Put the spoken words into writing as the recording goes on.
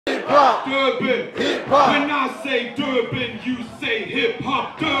hip-hop, Durban. hip-hop. When I say Durban, you say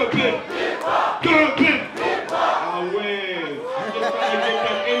hip-hop. Durban. Hip-hop. Durban. Hip-hop. I win. I'm just trying to get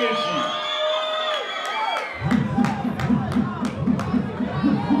that energy.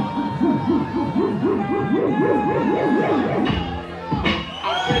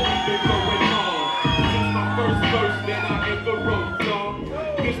 I've really been going on since my first verse that I ever wrote, y'all.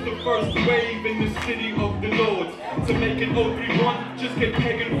 This the first wave in the city of the Lords. To make it 031, just get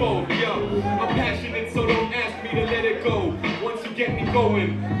PEGG involved, yo. I'm passionate, so don't ask me to let it go. Once you get me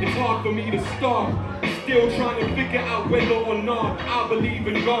going, it's hard for me to start. Still trying to figure out whether or not I believe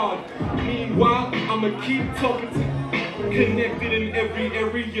in God. Meanwhile, I'ma keep talking to connected in every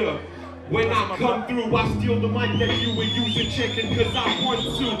area. When I come through, I steal the mic that you were using, checking cause I want to.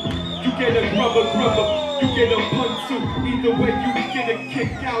 You get a grubber, you get a punt too. Either way, you get a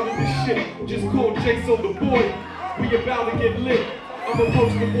kick out of this shit. Just call J-So the boy, we about to get lit. I'm a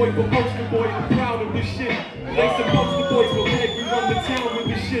poster boy for poster boy, I'm proud of this shit. They some poster boys for PEGG, we run the town with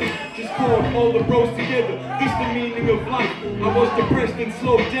this shit. Just called all the bros together, this the meaning of life. I was depressed and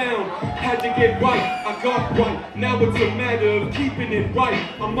slowed down, had to get right, I got right. Now it's a matter of keeping it right.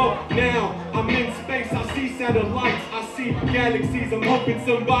 I'm up now, I'm in space, I see satellites, I see galaxies. I'm hoping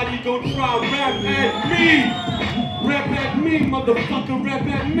somebody gon' try rap at me. Rap at me, motherfucker, rap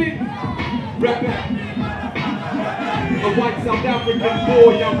at me. Rap at me. A white South African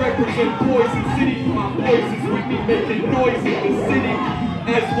boy, I represent Poison City. My voice is with me, making noise in the city.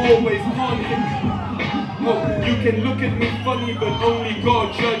 As always, haunting. Oh, you can look at me funny, but only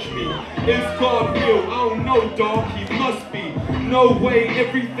God judge me. Is God real? I don't know, dog, he must be. No way,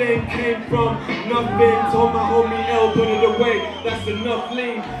 everything came from nothing. Told my homie L, put it away, that's enough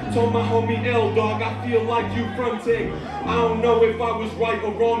lean. Told my homie L, dog, I feel like you fronting. I don't know if I was right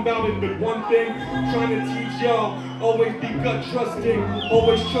or wrong about it, but one thing, trying to teach y'all, always be gut trusting.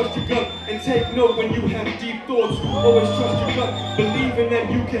 Always trust your gut and take note when you have deep thoughts. Always trust your gut, believing that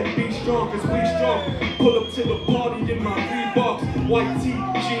you can be strong, cause we strong. Pull up to the party in my Reeboks, white tee,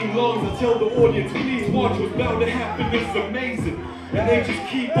 jean longs. I tell the audience, please watch what's bound to happen, it's amazing. And they just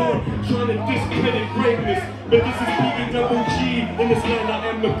keep on trying to discredit greatness. But this is PEGG, in this land I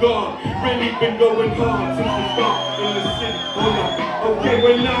am the God. Really been going hard since the start in the city. Hold on. Okay,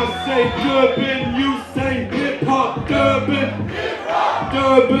 when I say Durban, you say hip-hop. Durban, hip-hop.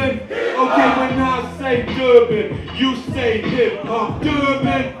 Durban. Okay, when I say Durban, you say hip-hop.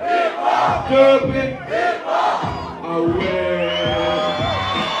 Durban, hip-hop. Durban, hip-hop. I will.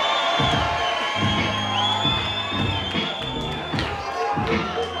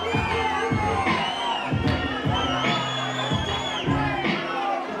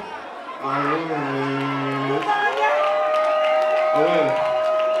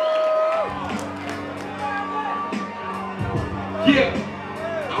 Yeah,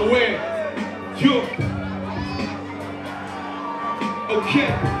 I wear you.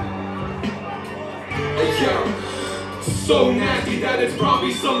 Okay. Yo, so nasty that it's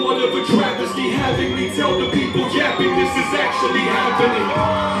probably somewhat of a travesty having me tell the people yapping this is actually happening.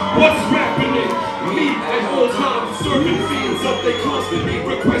 What's happening? Me at all times serving fiends up, they constantly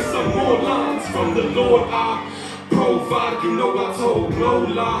request some more lines from the Lord. I provide, you know I told no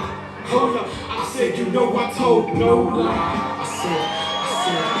lie. Hold up, I said you know I told no lie.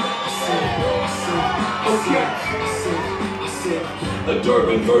 A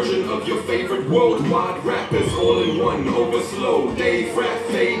Durban version of your favorite worldwide rappers, all in one, over slow, Dave rap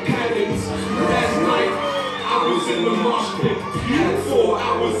fade patterns. Last night, I was in the mosh pit, had 4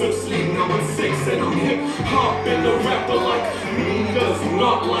 hours of sleep, now I'm 6 and I'm hip-hopping. A rapper like me does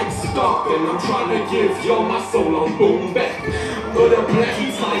not like stopping. I'm trying to give y'all my soul on boom back, but a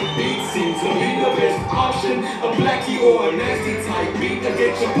blackie type beat seems to be the best option. A blackie or a nasty type beat to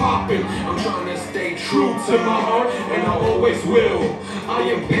get you popping. I'm trying to stay true to my heart, and I always will. I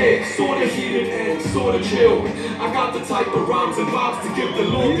am PEGG, sorta heated and sorta chill. I got the type of rhymes and vibes to give the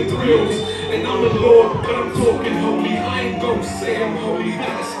Lord the thrills. And I'm the Lord, but I'm talking holy. I ain't gon' say I'm holy,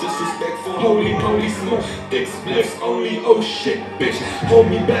 that's disrespectful. Holy moly, smoke thick spliffs only. Oh shit, bitch, hold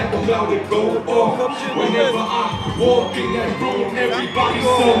me back, I'm about to go off. Whenever I walk in that room, everybody's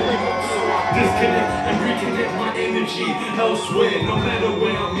so disconnect and reconnect my energy elsewhere. No matter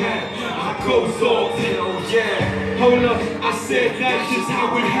where I'm at, I goes off, hell yeah. Hold up, I said that's just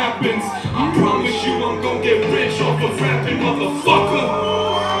how it happens. I promise you I'm gon' get rich off of rapping, motherfucker.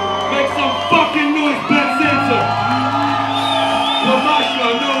 Make some fucking noise, Black Santa. KwaMashu,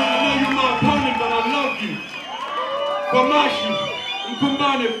 I know you're my opponent, but I love you. KwaMashu,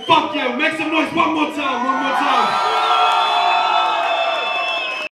 Mkhumbane, fuck yeah, make some noise one more time.